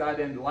 some things I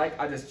didn't like,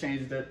 I just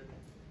changed it.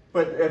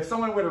 But if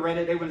someone would have read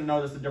it, they wouldn't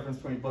notice the difference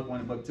between book 1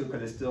 and book 2,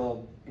 because they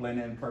still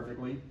blend in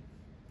perfectly.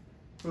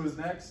 Who's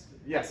next?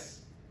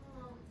 Yes.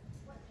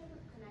 What type of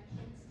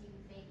connections do you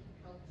think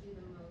helped you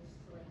the most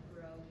to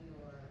grow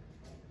your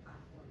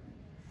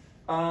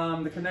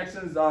platform? The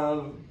connections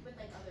of With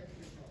other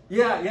people.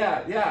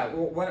 Yeah.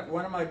 Well,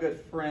 one of my good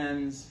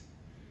friends,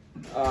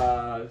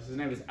 his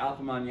name is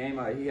Alpha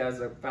Manyema. He has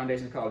a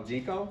foundation called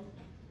Jinko,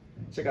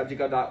 check out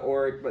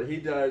jigo.org, but he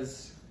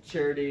does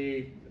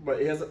charity, but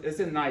it's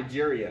in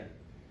Nigeria.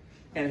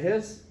 And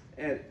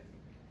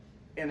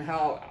and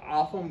how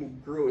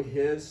Alpham grew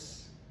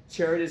his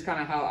charity is kind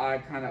of how I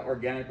kind of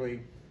organically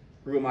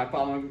grew my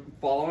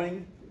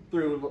following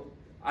through.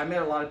 I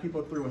met a lot of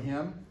people through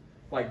him,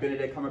 like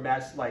Benedict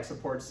Cumberbatch, like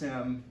supports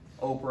him,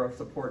 Oprah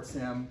supports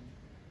him.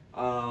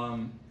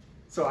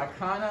 So I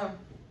kind of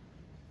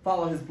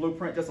follow his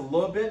blueprint just a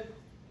little bit.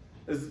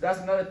 That's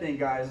another thing,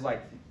 guys.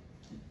 Like,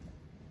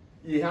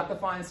 you have to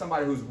find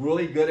somebody who's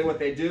really good at what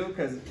they do,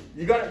 because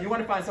you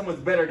want to find someone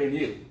who's better than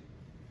you,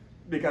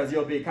 because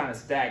you'll be kind of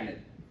stagnant.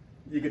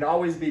 You could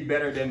always be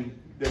better than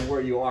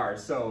where you are.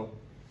 So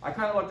I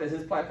kind of looked at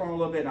his platform a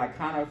little bit, and I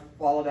kind of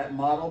follow that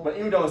model. But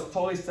even though it's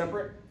totally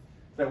separate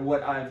than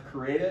what I've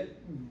created,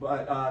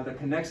 but the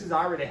connections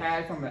I already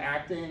had from the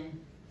acting,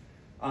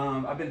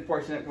 I've been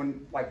fortunate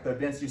when, like, the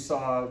events you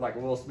saw, like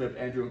Will Smith,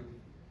 Andrew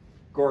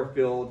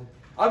Garfield,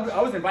 I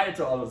was invited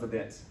to all those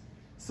events.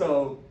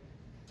 So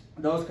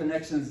those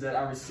connections that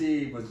I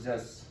received was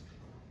just,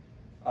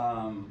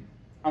 I'm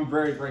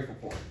very grateful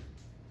for,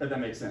 if that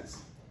makes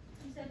sense.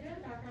 You said you have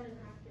a background in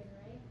acting,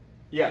 right?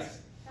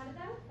 Yes. How did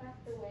that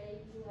affect the way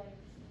you like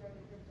wrote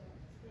your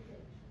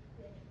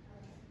book?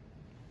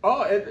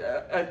 Oh, it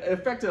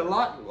affected a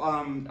lot.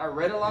 I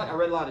read a lot. I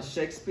read a lot of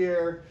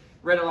Shakespeare,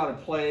 read a lot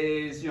of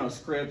plays,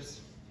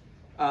 scripts.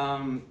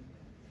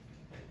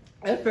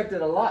 It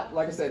affected a lot.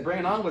 Like I said, Bring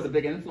It On was a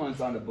big influence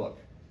on the book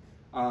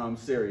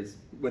series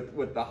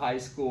with the high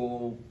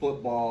school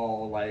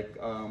football, like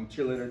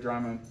cheerleader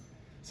drama.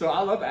 So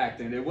I love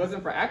acting. If it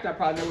wasn't for acting, I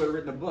probably never would have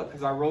written a book,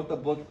 because I wrote the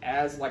book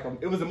as like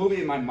it was a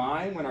movie in my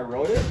mind when I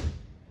wrote it.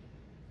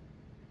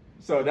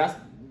 So that's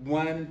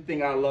one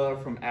thing I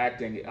love from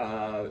acting.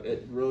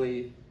 It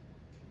really,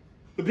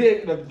 to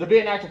be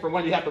an actor, for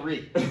one, you have to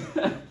read.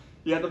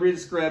 You have to read the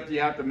script. You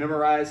have to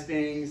memorize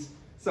things.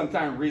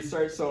 Sometimes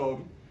research.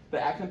 So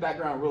the acting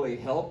background really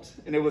helped.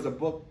 And it was a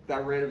book that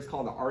I read. It was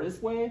called The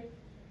Artist's Way.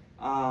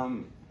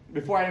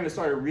 Before I even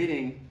started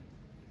writing,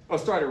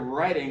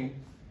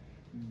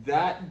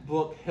 that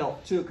book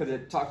helped too, because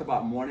it talked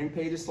about morning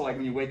pages. So like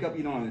when you wake up,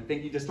 you don't even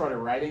think, you just started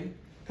writing,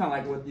 kind of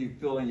like what you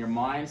feel in your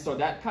mind. So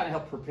that kind of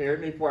helped prepare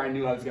me before I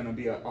knew I was going to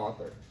be an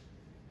author.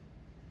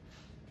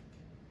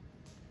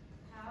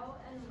 How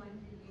and when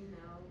did you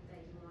know that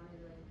you wanted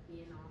to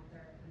be an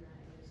author and that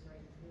it was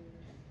right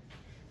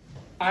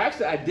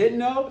for you? I didn't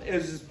know.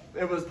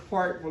 It was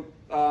part, what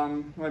I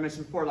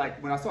mentioned before, like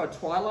when I saw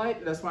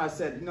Twilight, that's when I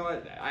said, you know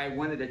what, I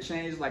wanted to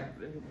change, like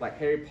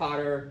Harry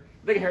Potter.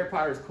 I think Harry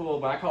Potter is cool,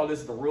 but I call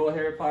this the real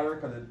Harry Potter,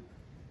 because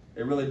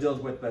it really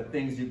deals with the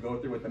things you go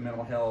through with the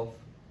mental health,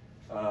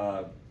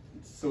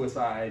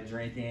 suicide,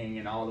 drinking,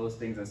 and all those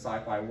things in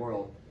sci-fi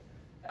world.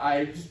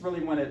 I just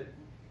really wanted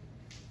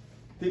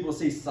people to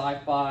see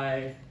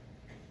sci-fi,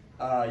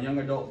 young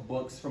adult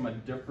books from a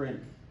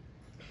different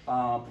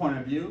point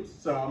of view.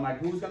 So I'm like,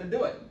 who's going to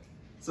do it?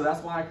 So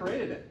that's why I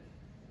created it.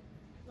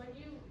 When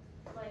you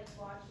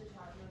watched the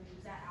Twilight movie,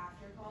 was that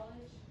after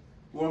college?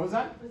 What was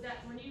that? Was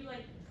that when you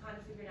kind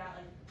of figured out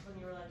when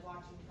you were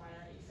watching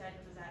Twilight? You said,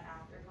 was that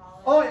after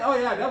college? Oh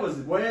yeah, that was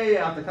way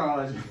after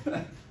college.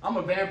 I'm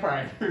a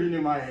vampire. You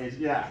knew my age,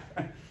 yeah.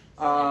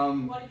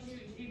 What did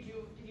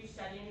you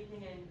study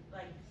anything in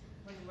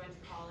when you went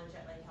to college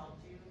that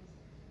helped you?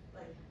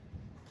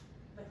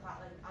 I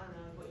don't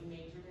know, what you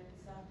majored in and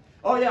stuff?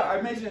 Oh yeah,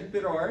 I majored in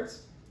theater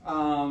arts.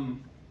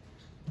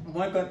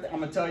 One good thing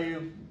I'm gonna tell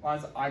you,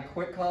 once I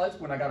quit college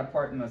when I got a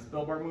part in the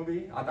Spielberg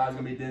movie. I thought I was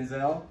gonna be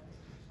Denzel.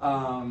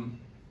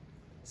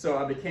 So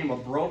I became a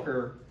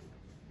broker,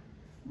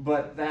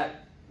 but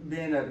that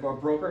being a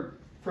broker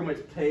pretty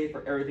much paid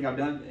for everything I've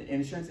done in the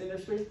insurance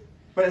industry,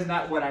 but it's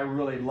not what I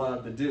really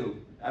love to do.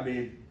 I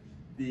mean,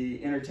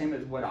 the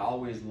entertainment is what I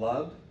always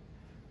loved.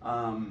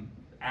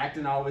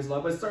 Acting I always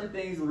loved, but certain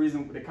things, the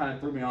reason that kind of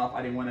threw me off,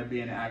 I didn't want to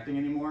be in acting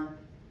anymore.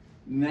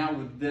 Now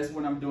with this,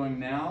 what I'm doing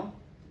now,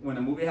 when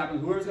a movie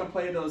happens, whoever's going to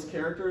play those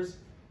characters,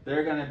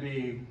 they're going to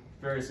be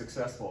very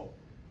successful.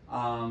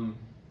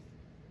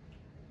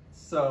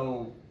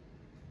 So,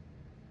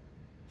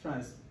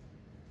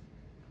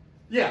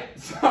 yeah,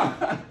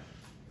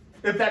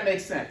 if that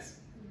makes sense.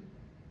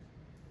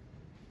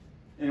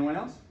 Anyone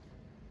else?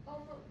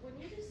 When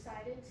you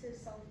decided to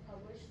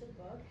self-publish the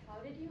book, how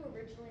did you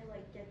originally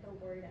get the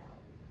word out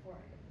for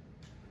it?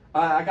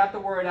 I got the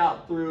word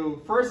out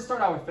through, first it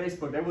started out with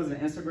Facebook. There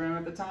wasn't Instagram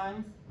at the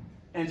time.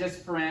 And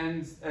just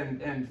friends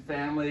and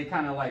family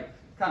kind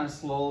of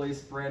slowly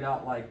spread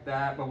out like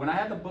that. But when I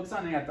had the book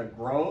signing at the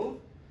Grove,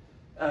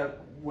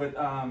 with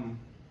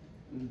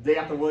day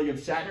after William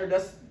Shatner,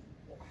 that's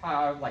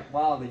how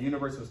wow, the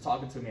universe was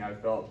talking to me, I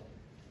felt.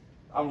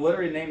 I'm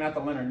literally named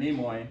after Leonard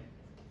Nimoy.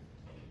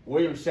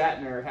 William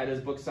Shatner had his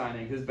book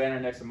signing, his banner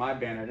next to my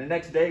banner. The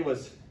next day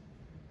was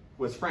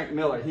Frank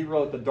Miller. He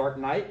wrote The Dark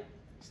Knight.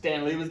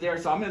 Stan Lee was there.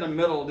 So I'm in the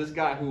middle of this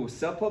guy who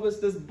self-published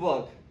this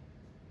book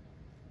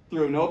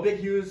through no big,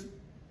 huge,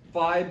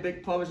 5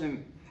 big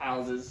publishing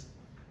houses.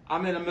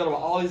 I'm in the middle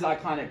of all these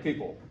iconic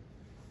people.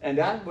 And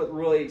that's what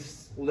really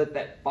lit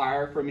that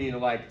fire for me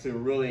to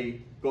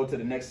really go to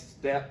the next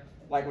step.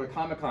 Like with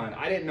Comic-Con,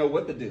 I didn't know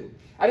what to do.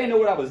 I didn't know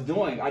what I was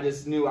doing. I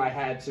just knew I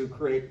had to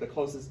create the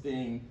closest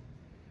thing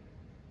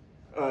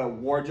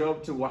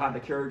wardrobe to how the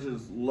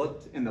characters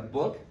looked in the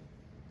book.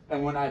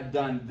 And when I'd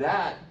done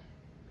that,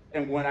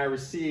 and when I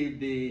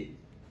received the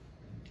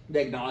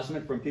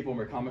acknowledgement from people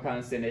from Comic-Con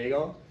in San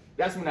Diego,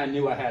 that's when I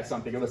knew I had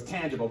something. It was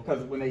tangible,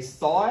 because when they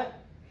saw it,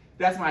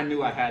 that's when I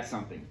knew I had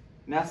something.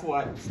 And that's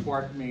what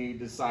sparked me to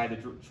decide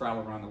to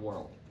travel around the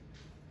world.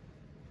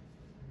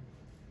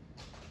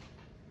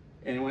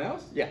 Anyone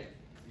else? Yeah. Do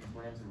you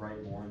plan to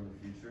write more in the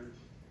future?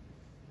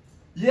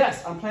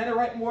 Yes, I'm planning to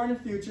write more in the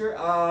future.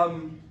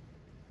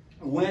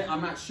 When,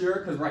 I'm not sure,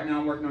 because right now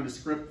I'm working on the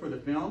script for the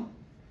film.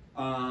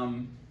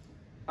 I'm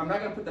not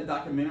going to put the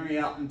documentary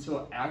out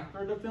until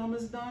after the film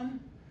is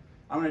done.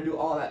 I'm going to do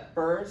all that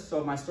first,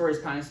 so my story is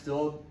kind of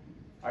still,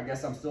 I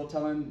guess I'm still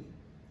telling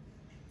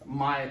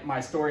my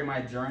story, my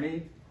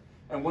journey.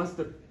 And once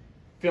the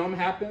film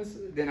happens,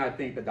 then I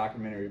think the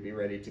documentary will be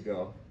ready to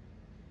go.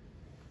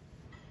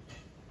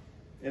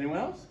 Anyone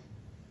else?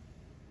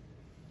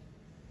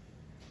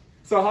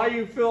 So how do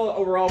you feel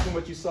overall from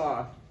what you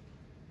saw?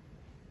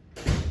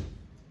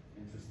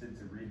 Interested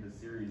to read the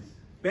series.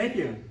 Thank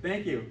you,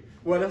 thank you.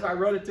 Well, that's why I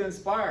wrote it to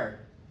inspire.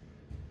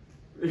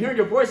 Hearing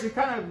your voice, you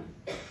kind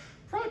of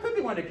probably could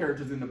be one of the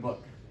characters in the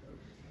book.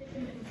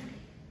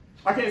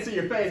 I can't see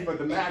your face, but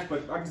the match,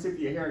 but I can see through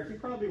your hair. You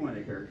probably be one of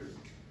the characters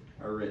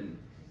are written.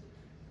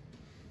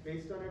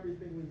 Based on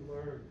everything we've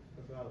learned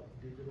about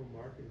digital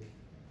marketing,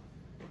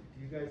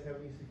 do you guys have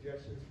any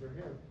suggestions for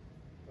him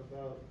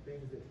about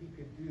things that he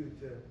could do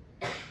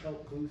to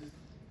help boost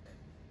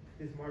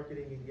his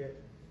marketing and get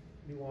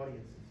new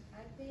audiences?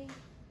 I think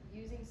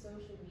using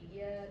social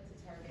media to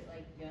target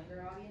like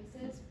younger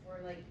audiences,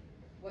 or like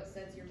what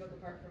sets your book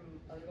apart from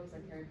other books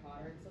like Harry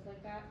Potter and stuff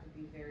like that, would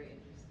be very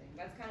interesting.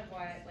 That's kind of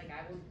why like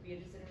I would be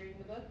interested in reading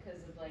the book, because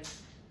of like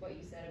what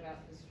you said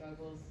about the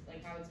struggles,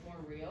 like how it's more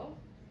real.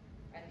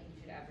 I think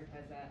you should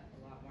advertise that a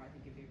lot more. I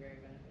think it'd be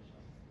very beneficial.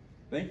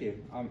 Thank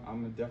you.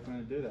 I'm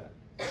definitely gonna do that.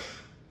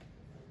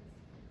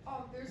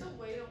 There's a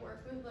way to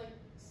work with like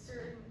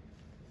certain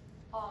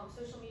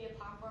social media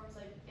platforms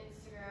like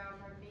Instagram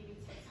or maybe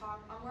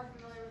TikTok. I'm more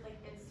familiar with like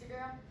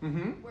Instagram,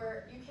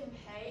 where you can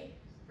pay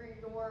for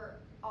your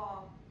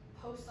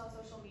posts on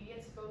social media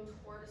to go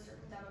toward a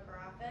certain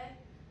demographic.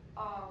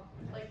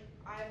 Like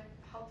I've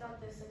helped out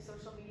this like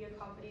social media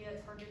company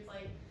that targets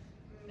like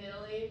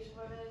middle-aged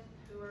women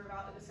who are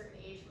about like a certain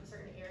age from a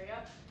certain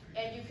area,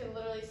 and you can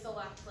literally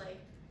select like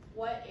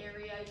what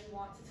area you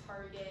want to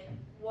target,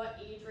 what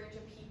age range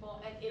of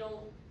people, and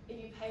it'll, if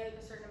you pay like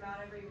a certain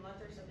amount every month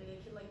or something,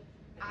 it can like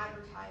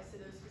advertise to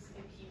those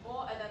specific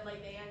people, and then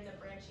like they end up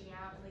branching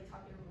out and like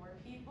talking to more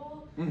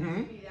people. To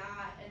be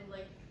that, and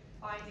like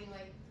finding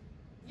like,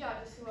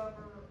 yeah, just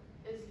whoever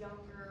is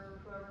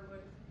younger, whoever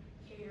would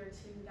cater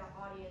to that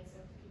audience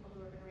of people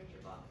who are gonna read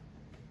your book.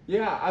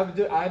 Yeah,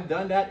 I've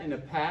done that in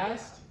the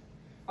past.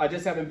 I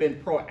just haven't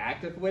been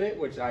proactive with it,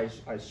 which I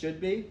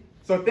should be.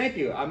 So thank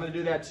you. I'm gonna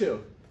do that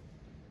too.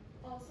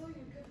 Also,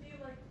 you could be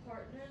like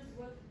partners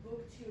with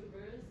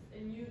booktubers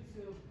in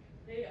YouTube.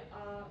 They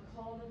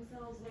call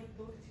themselves like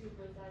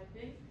booktubers, I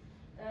think.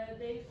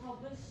 They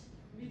publish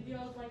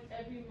videos like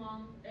every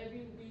month,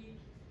 every week,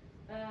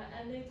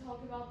 and they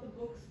talk about the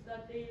books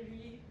that they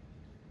read.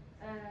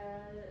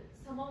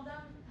 Some of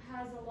them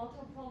has a lot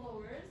of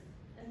followers,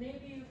 and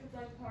maybe you could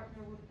like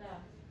partner with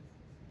them.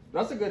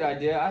 That's a good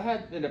idea. I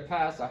had in the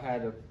past. I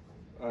had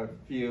a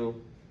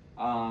few.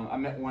 I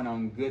met one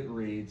on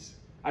Goodreads.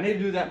 I need to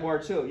do that more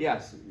too.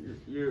 Yes,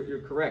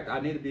 you're correct. I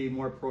need to be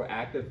more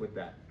proactive with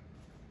that.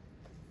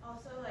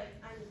 Also, like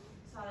I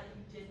saw that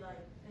you did like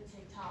the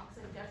TikToks,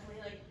 and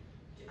definitely like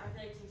I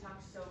feel like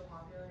TikTok's so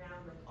popular now.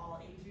 Like all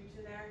age groups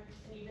are there,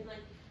 and even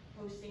like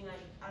posting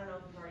like I don't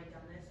know if you've already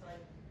done this, but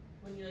like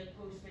when you like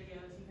post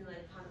videos, you can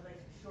like kind of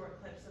like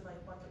short clips of like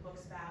what the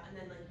book's about, and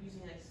then like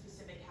using like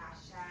specific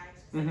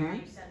hashtags. Like how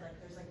you said, like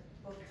there's like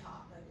book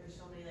talk, like there's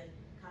so many like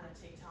kind of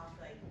TikTok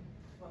like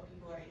what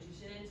people are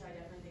interested in. So I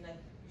definitely think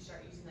like you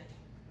start using like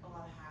a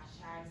lot of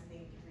hashtags, I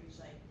think you can reach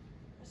like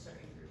a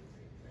certain group.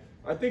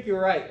 I think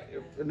you're right.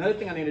 Another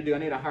thing I need to do, I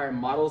need to hire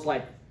models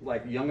like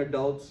young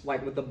adults,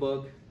 like with the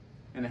book,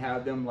 and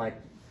have them like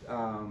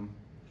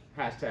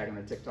hashtag on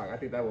the TikTok. I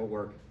think that will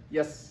work.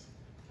 Yes.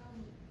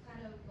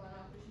 Kind of going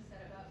off what you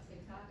said about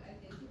TikTok, I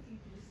think if you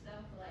do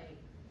stuff like,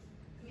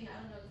 I mean, I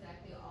don't know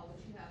exactly all what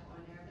you have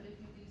on there, but if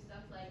you do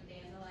stuff like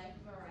Day in the Life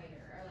of a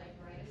Writer, or like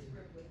write a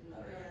script with me,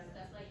 or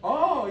stuff like that.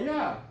 Oh,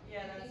 yeah.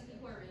 I think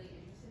people are really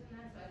interested in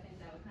that, so I think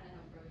that would kind of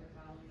help grow your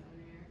following on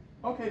there.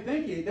 Okay,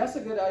 thank you. That's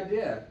a good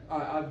idea.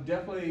 I've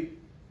definitely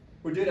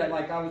would do that.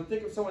 Like I was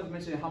thinking, someone's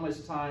mentioning how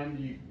much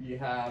time you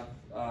have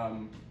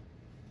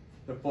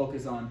to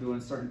focus on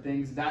doing certain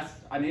things.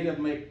 I need to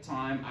make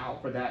time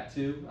out for that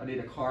too. I need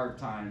to carve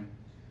time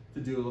to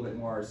do a little bit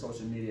more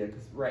social media,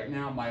 because right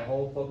now my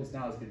whole focus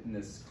now is getting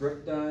this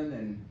script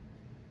done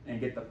and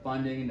get the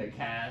funding and the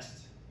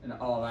cast and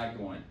all that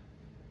going.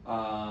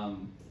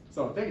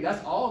 So thank you.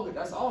 That's all good.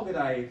 That's all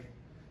good.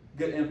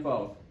 Good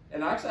info.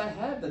 And actually, I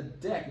have the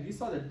deck. If you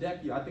saw the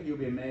deck, I think you'll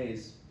be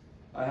amazed.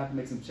 I have to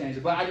make some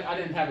changes, but I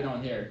didn't have it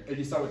on here. If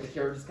you saw what the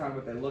characters, kind of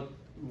what they look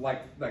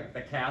like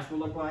the cast will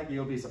look like,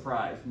 you'll be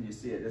surprised when you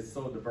see it. It's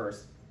so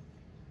diverse.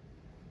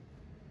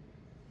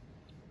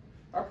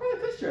 I probably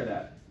could share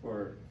that,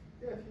 or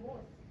Yeah, if you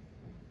want.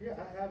 Yeah,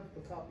 I have a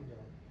copy now.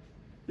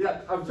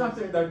 yeah. I'm trying to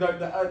think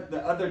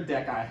the other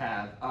deck I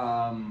have.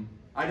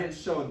 I didn't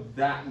show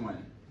that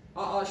one.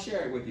 I'll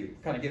share it with you,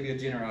 kind of give you a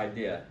general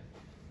idea.